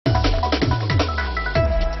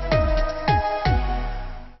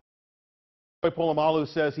Polamalu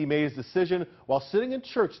says he made his decision while sitting in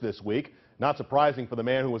church this week. Not surprising for the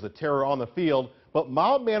man who was a terror on the field, but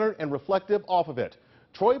mild-mannered and reflective off of it.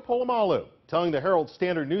 Troy Polamalu telling the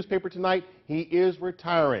Herald-Standard newspaper tonight he is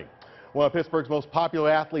retiring. One of Pittsburgh's most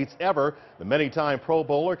popular athletes ever, the many-time Pro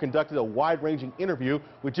Bowler conducted a wide-ranging interview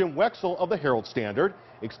with Jim Wexell of the Herald-Standard,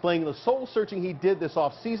 explaining the soul-searching he did this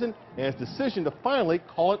offseason and his decision to finally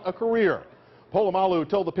call it a career. Polamalu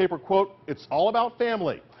told the paper, quote, "It's all about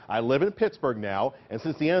family. I live in Pittsburgh now, and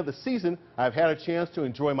since the end of the season, I've had a chance to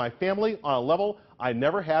enjoy my family on a level I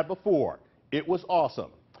never had before. It was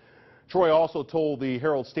awesome." Troy also told the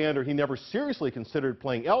Herald-Standard he never seriously considered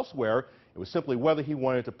playing elsewhere. It was simply whether he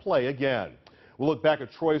wanted to play again. We'll look back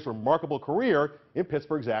at Troy's remarkable career in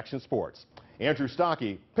Pittsburgh's action sports. Andrew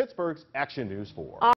Stockey, Pittsburgh's Action News 4.